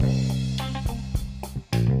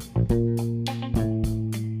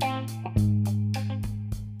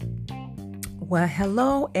Well,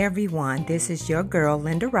 hello everyone. This is your girl,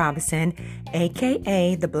 Linda Robinson,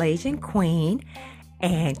 aka the Blazing Queen.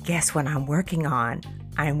 And guess what I'm working on?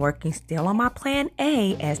 I'm working still on my plan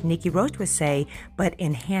A, as Nikki Roach would say, but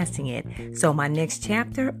enhancing it. So my next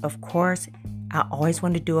chapter, of course, I always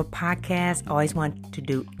want to do a podcast, always want to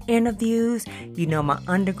do interviews. You know, my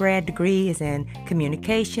undergrad degree is in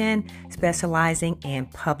communication, specializing in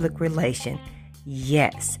public relation.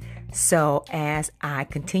 Yes. So as I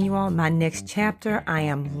continue on my next chapter, I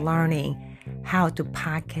am learning how to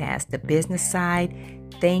podcast the business side.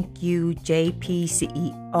 Thank you, JP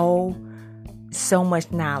CEO. So much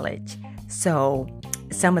knowledge. So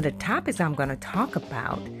some of the topics I'm going to talk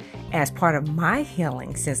about as part of my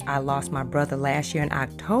healing since I lost my brother last year in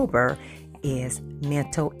October is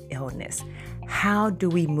mental illness. How do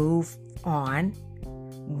we move on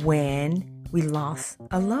when we lost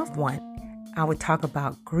a loved one? I would talk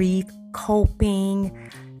about grief, coping,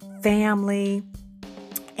 family,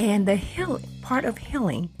 and the healing, part of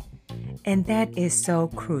healing. And that is so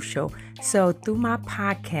crucial. So through my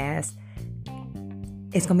podcast,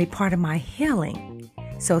 it's going to be part of my healing.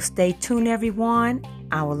 So stay tuned, everyone.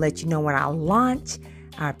 I will let you know when I launch.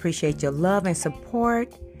 I appreciate your love and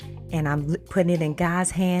support. And I'm putting it in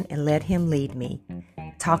God's hand and let Him lead me.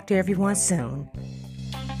 Talk to everyone soon.